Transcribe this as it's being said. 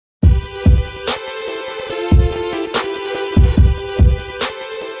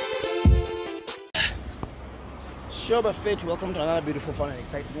Sure Buffet, welcome to another beautiful, fun and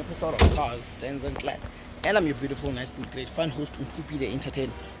exciting episode of Cars, Stands and Class. And I'm your beautiful, nice, good, great, fun host, Umkupi the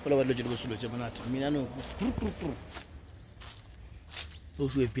Entertain.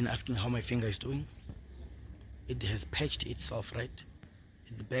 Those who have been asking how my finger is doing, it has patched itself, right?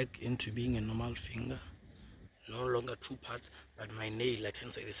 It's back into being a normal finger. No longer two parts, but my nail, I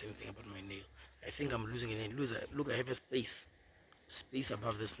can't say the same thing about my nail. I think I'm losing a nail. Look, I have a space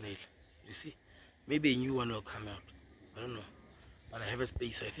above this nail. You see? Maybe a new one will come out. I don't know. But I have a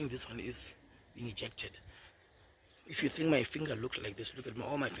space. I think this one is being ejected. If you think my finger looked like this, look at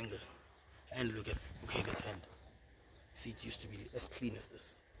all my fingers. And look at, okay, this hand. See, it used to be as clean as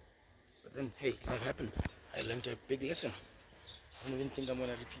this. But then, hey, life happened. I learned a big lesson. I don't even think I'm going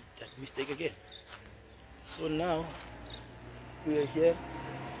to repeat that mistake again. So now, we are here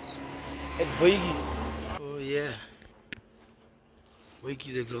at Boigi's. Oh yeah.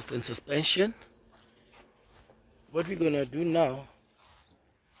 Boigi's exhaust and suspension. What we're going to do now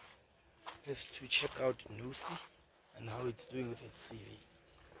is to check out Nosi and how it's doing with its CV.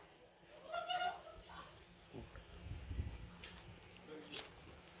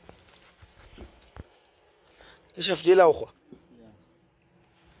 This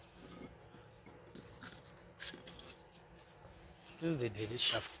is the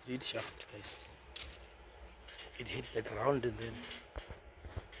lead shaft, guys. It hit the ground and then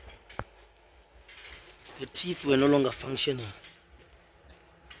the teeth were no longer functioning.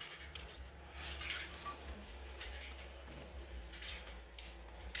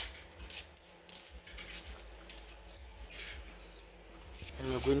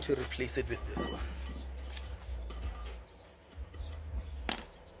 And we're going to replace it with this one.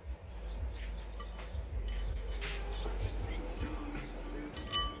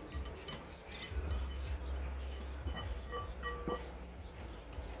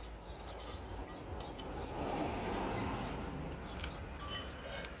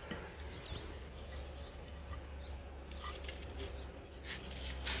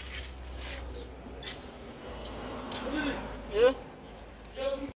 Yeah.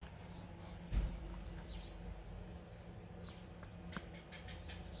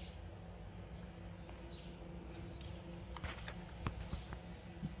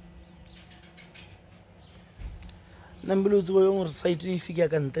 Nambulu tuwa yung site ifika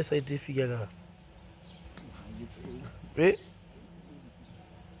kante site ifika ka. Eh?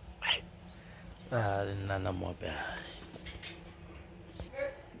 Ah, nana mo ba.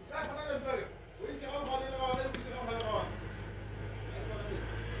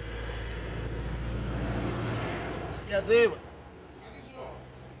 Ya zeba.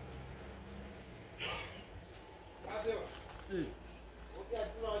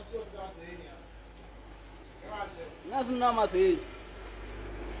 Nasi nama sei.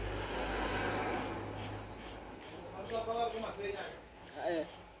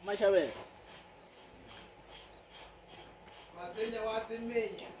 Mashabe. Masenya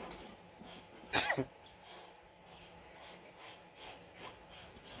wasimenya.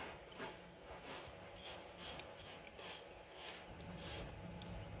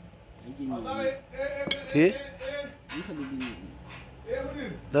 Okay.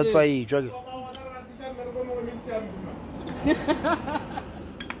 That's why he drug it.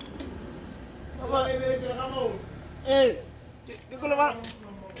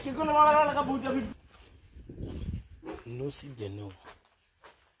 Nosi de no.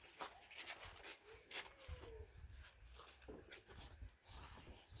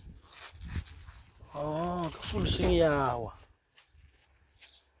 Oh, full swing yawa.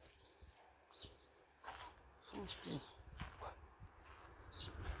 Full swing.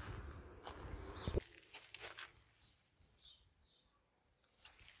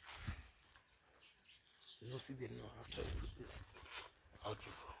 Nosi de no. After I put this, out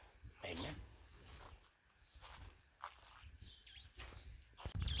you go, my man.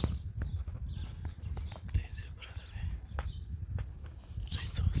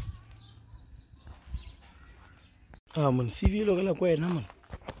 Ah, man, CV lo kala kwena man.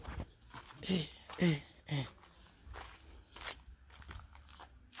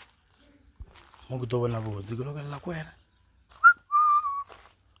 Mo to bona bozi lo kala kwena.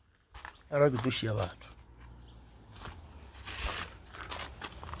 Ara kutushia batho.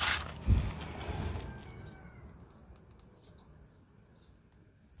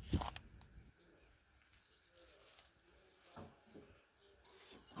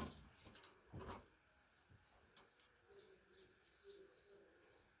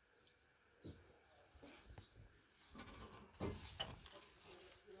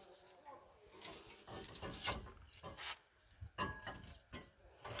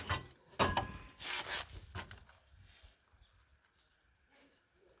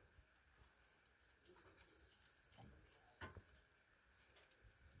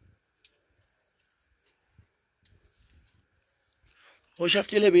 Go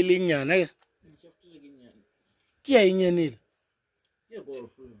shaftile be le nyana ke. Ke ya inyanile. Ke go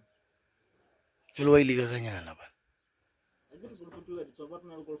fu. Felo wa ile ka nyana ba. I get go fu ga ditso ba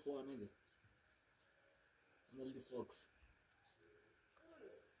tna go fu ana ke. Na le fox.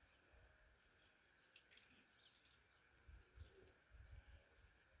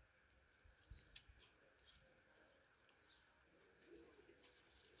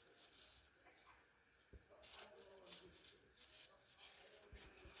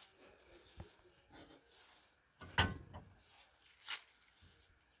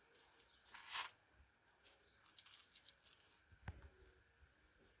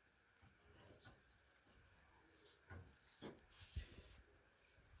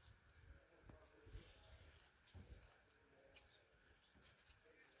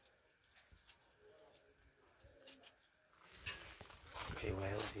 Okay,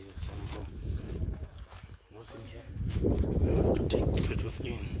 well, there's some room. What's in here? To take it was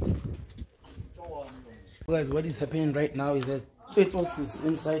in. Guys, what is happening right now is that Tweetos is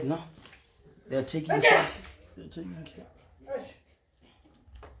inside now. They're taking care. They're taking care.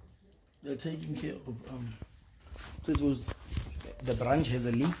 They're taking care of Tweetos. The branch has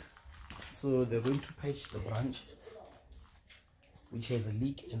a leak, so they're going to patch the branch which has a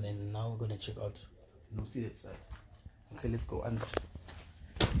leak, and then now we're gonna check out Nosi that side. Okay, let's go under.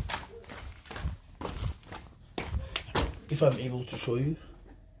 If I'm able to show you,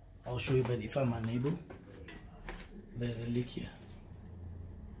 I'll show you, but if I'm unable, there's a leak here,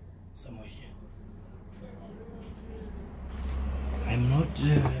 somewhere here. I'm not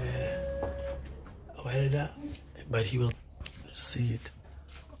a welder, but he will see it.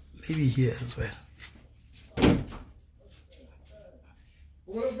 Maybe here as well.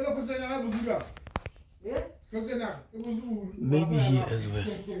 Maybe here as well.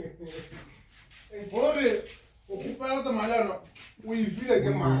 We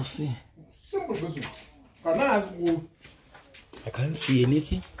will see. I can't see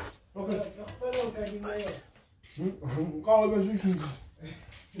anything.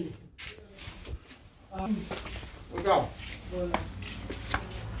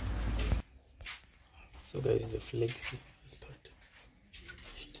 So guys, the flexi is part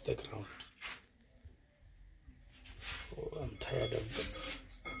hit the ground. So I'm tired of this.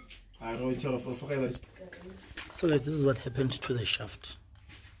 So guys, this is what happened to the shaft.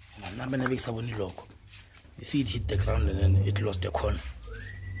 You see it hit the ground and then it lost the corner.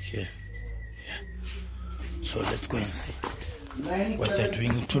 Here. Yeah. So let's go and see what they're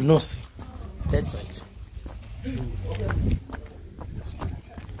doing to Nosi. That side.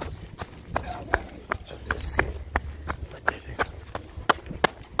 Let's go and see what they're doing.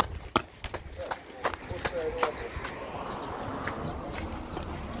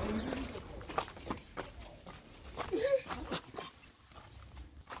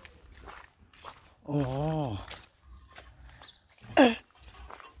 Oh.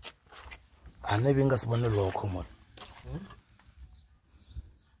 Maybe ngasibone lokho mona.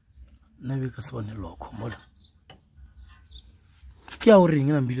 Maybe ngasibone lokho mona. Ke a o reng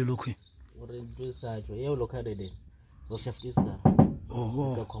na mbile lokho. O re ntse ka ye lo ka dede. Lo shaft is da.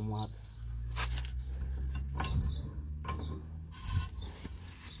 Oh. Ska khomwa.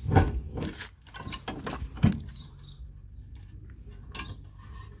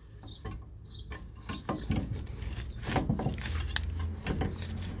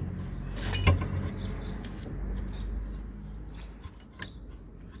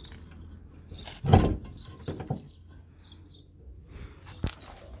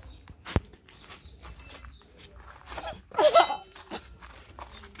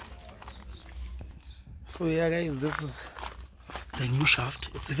 So yeah guys, this is the new shaft.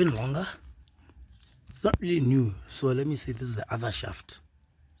 It's even longer. It's not really new, so let me say this is the other shaft.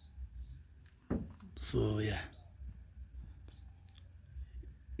 So yeah,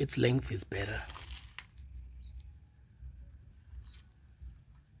 its length is better.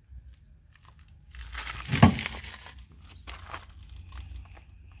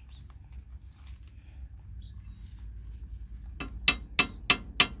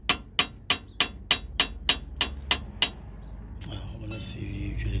 See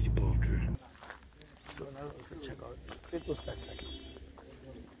usually the bow drill. So now we can check out Tweetos that side.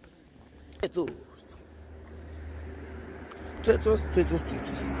 Tweetos.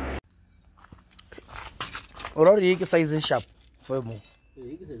 Already you size sharp for more.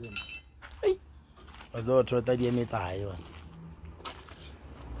 Hey, I saw a trotter diameter high one.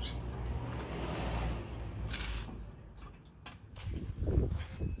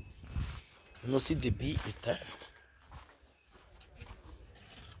 No see the B is there.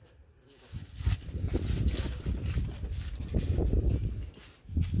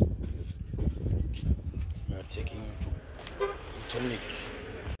 tonic.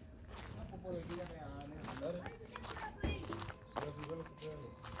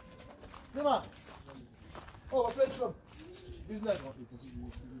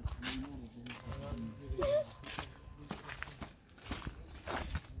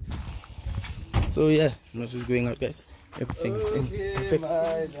 So yeah, Nosi's going out, guys. Everything's in perfect.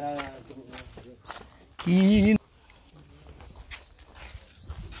 Keen.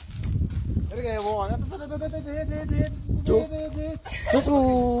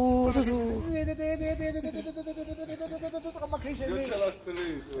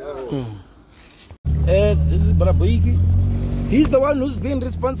 This is Braboigi. He's the one who's been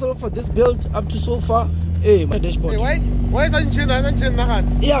responsible for this build up to so far. Hey, my dashboard. Hey, why is that China?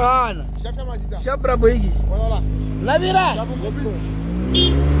 Yeah, Shab Braboigi. Navira. Let's go.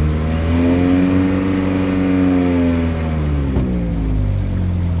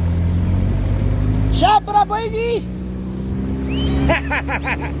 Shab Braboigi.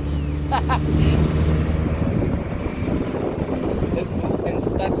 Let's go and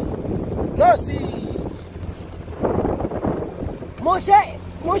start. Nosi.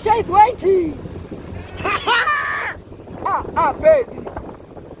 Moshe is waiting.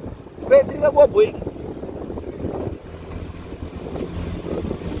 Petri na boy.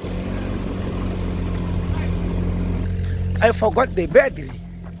 I forgot the battery.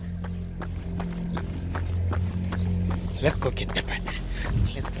 Let's go get the battery.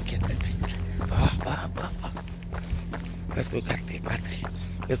 Let's go get the battery. Let's go get the battery.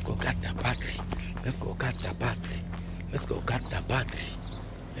 Let's go get the battery. Let's go get the battery. Let's go get the battery.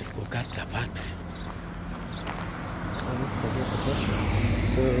 Let's go get the battery.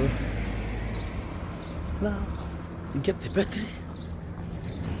 So now we get the battery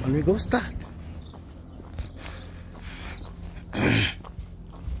and we go start.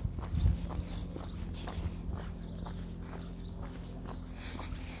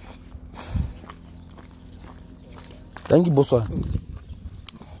 Thank you, boss.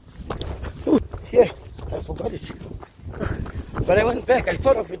 Yeah, I forgot it. But I went back, I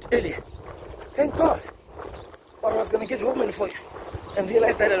thought of it earlier. Thank God. Or I was going to get home and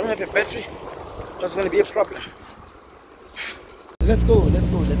realized that I don't have a battery. That's going to be a problem. Let's go, let's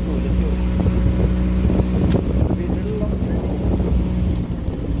go, let's go, let's go. It's going to be a little long journey.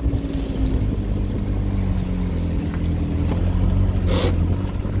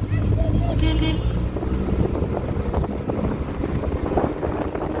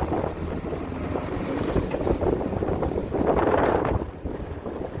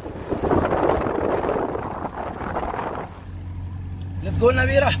 Let's go,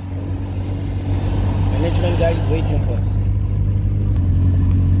 Navira. Management guy is waiting for us.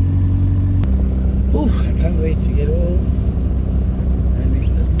 Ooh, I can't wait to get home. And we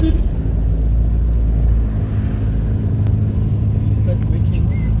start making.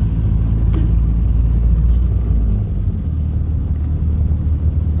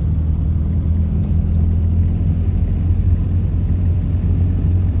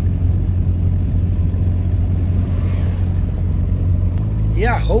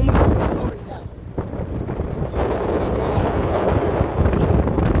 Yeah, home.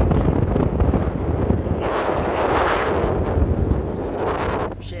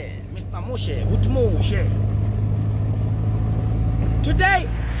 Mr. Moshe, Moshe. Today,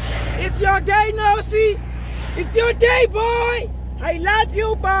 it's your day, Nosi. It's your day, boy. I love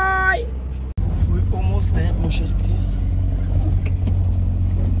you, boy. So we're almost there at Moshe's place.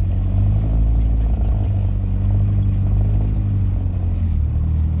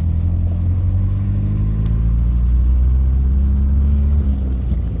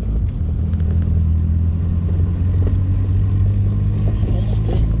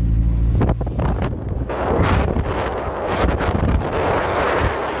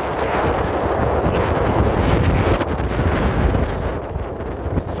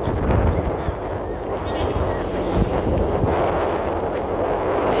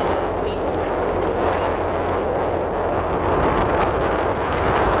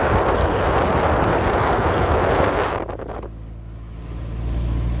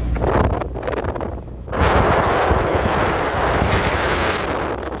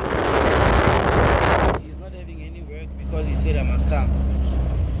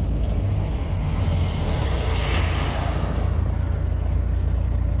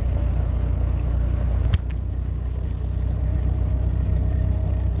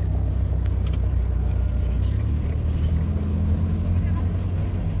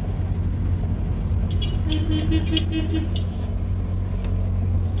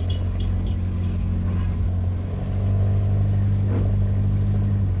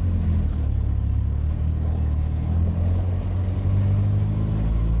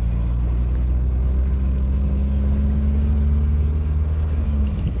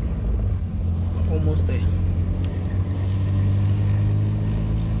 almost there.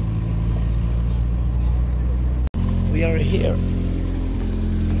 We are here.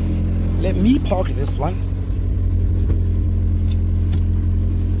 Let me park this one.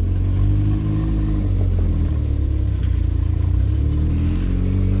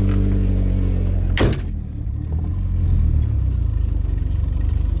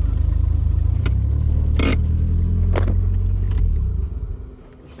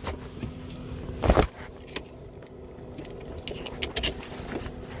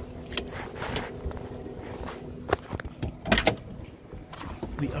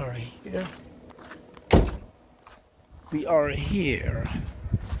 We are here. We are here.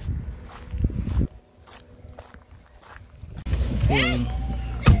 So,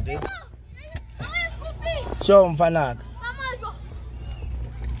 show mfana.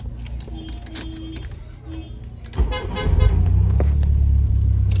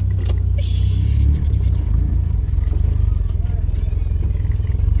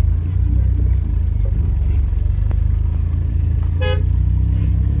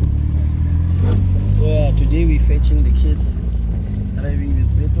 Today we're fetching the kids, driving the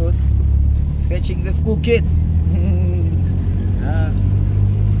Zetos, fetching the school kids.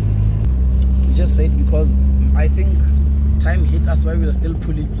 We just said because I think time hit us while we were still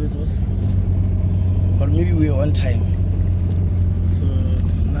pulling Zetos, or maybe we were on time. So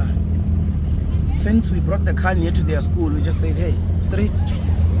since we brought the car near to their school, we just said, hey, straight.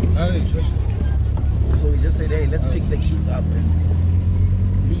 So we just said, hey, let's pick the kids up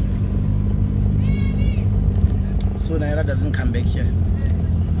and leave. So Naira doesn't come back here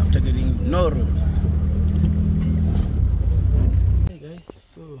after getting no rules. Hey guys,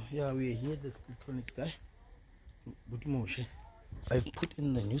 so yeah, we're here at the electronics guy. So I've put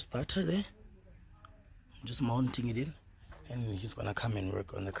in the new starter there. I'm just mounting it in, and he's gonna come and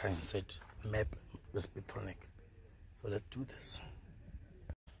work on the car and set map the Speedtronic. So let's do this.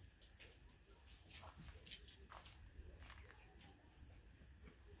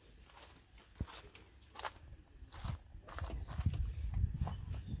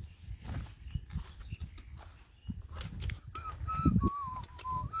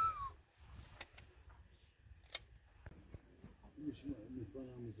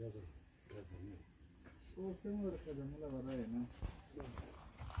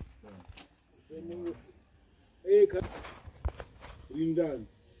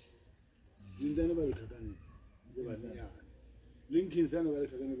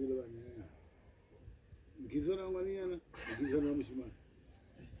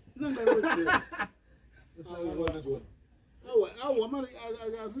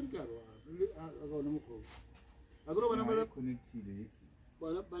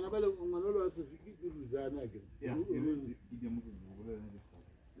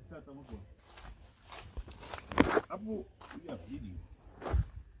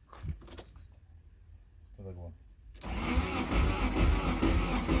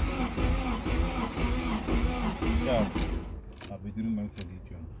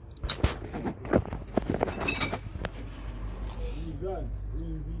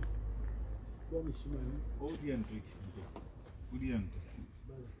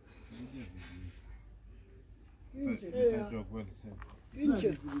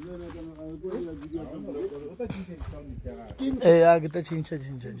 Yeah, kita cinca.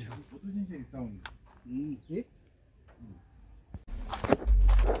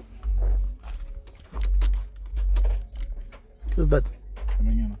 Who's that?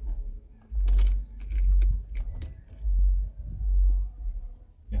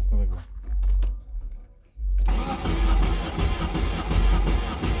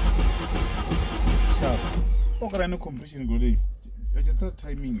 No completion go there. I just start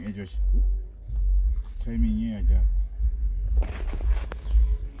timing, Josh. Timing here, just.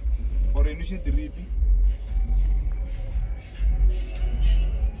 Or initiate the repeat.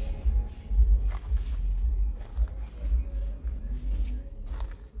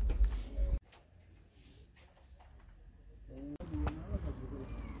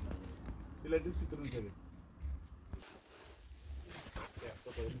 Let this be through. Yeah, that's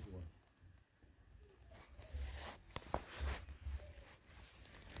what I want.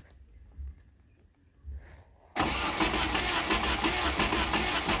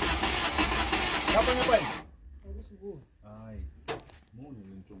 Apa ngapain? Aku subuh. Ai, mau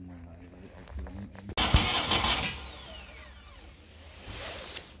nyentuh mana?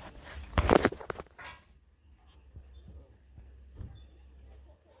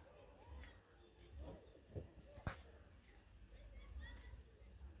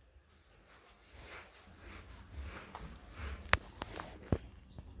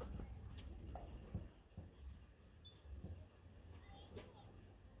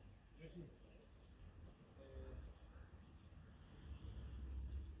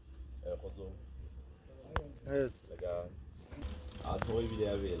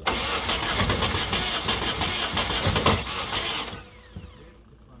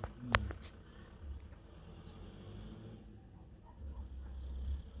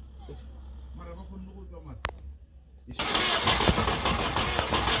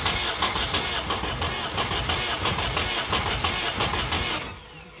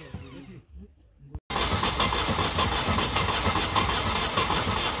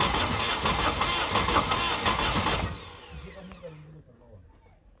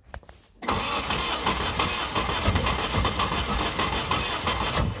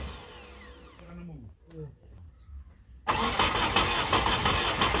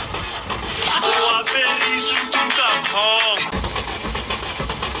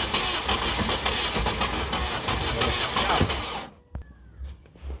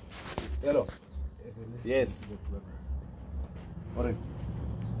 Hello. Yes. Alright.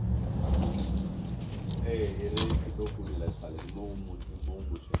 Hey, people who will let's call it more.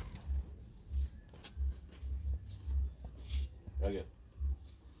 Okay.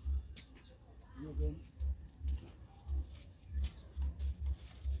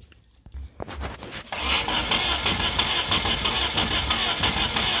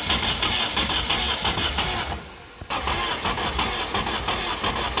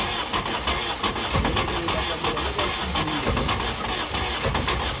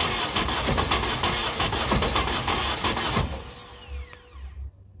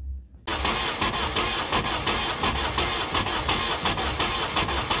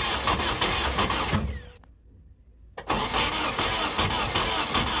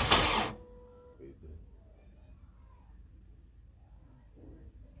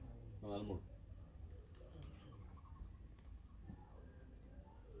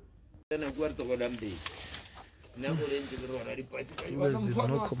 There's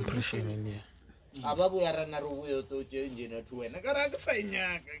no compression in here.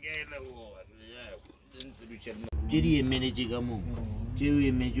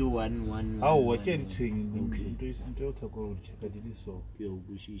 Oh, what can you so?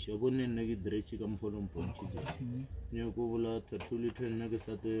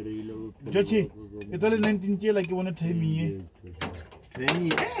 Jochi, it's only 19 years like you want to tell me. 20.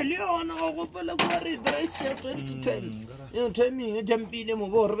 Leon, I'll go for the dress 20 times. You tell me, you jump in them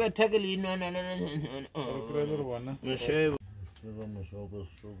over, we're tackling. No.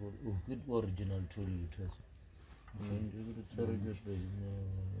 Good original truly.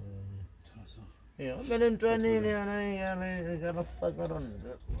 Yeah, I'm going to try and I got a fuck around.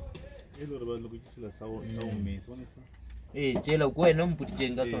 Hey, Jella, go and put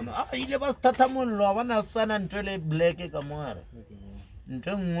Jengas on. Ah, you never start a moon, Lavana, son, and Trele Black Camara.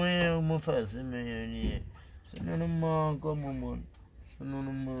 Don't wear more fast, man.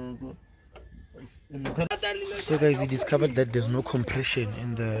 So guys, we discovered that there's no compression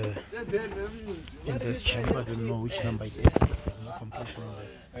in this channel. I don't know which number it is. There's no compression in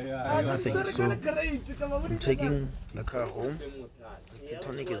there. There's nothing. So I'm taking the car home. The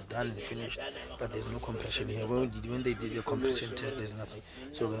tonic is done, finished, but there's no compression here. When they did the compression test, there's nothing.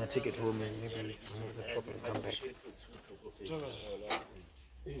 So we're gonna take it home and maybe remove the top and come back.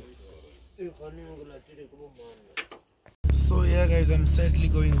 So yeah guys, I'm sadly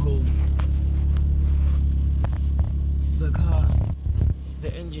going home. The car,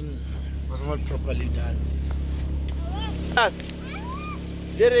 the engine was not properly done. Us,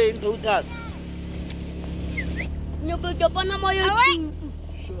 there ain't no dust.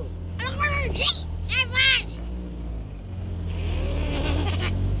 Sure.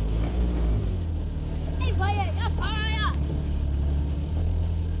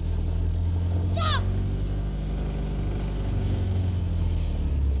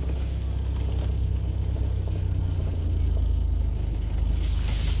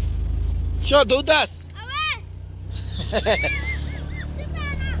 Sure, do das.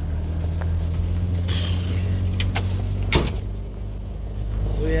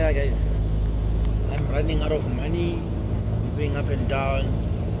 So yeah guys, I'm running out of money, going up and down.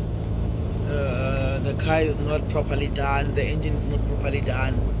 The car is not properly done, the engine is not properly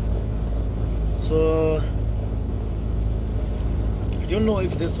done. So I don't know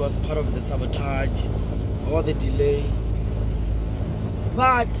if this was part of the sabotage or the delay,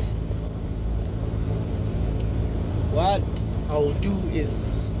 but what I'll do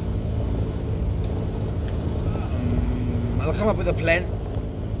is I'll come up with a plan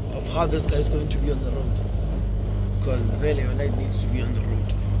of how this guy is going to be on the road, because Valley Light needs to be on the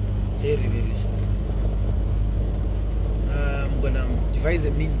road very soon. I'm gonna devise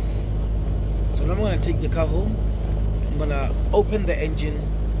a means. So now I'm gonna take the car home, I'm gonna open the engine,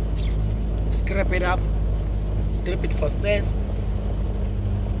 scrap it up, strip it for space,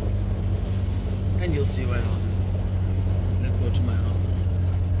 and you'll see why not. Let's go to my house now.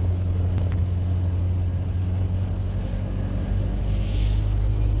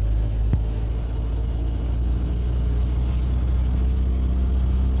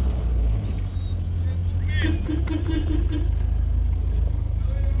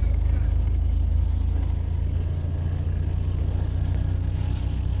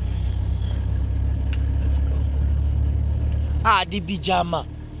 Let's go. Ah, the pajama.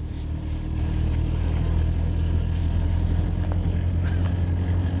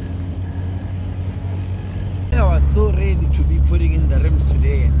 I was so ready to be putting in the rims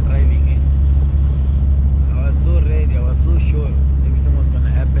today and driving in. I was so ready, I was so sure everything was gonna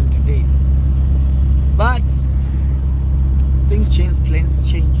happen today. But things change, plans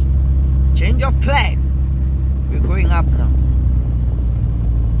change. Change of plan. We're going up now.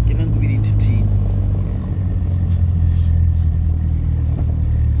 Cannot be entertained.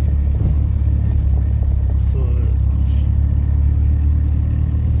 So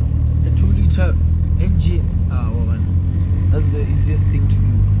a 2-liter engine, that's the easiest thing to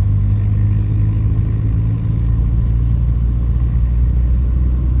do.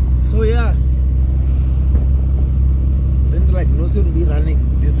 So yeah, seems like Nosi will be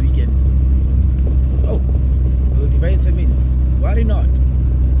running this weekend. Oh, the device means why not?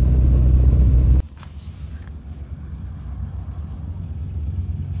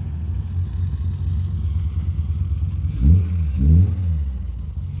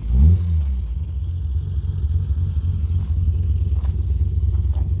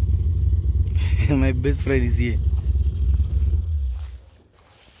 My best friend is here.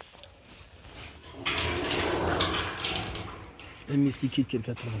 Let me see Kit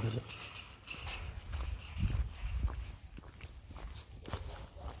Kat.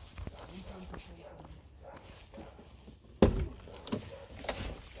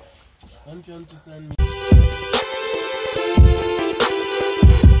 I'm trying to send me.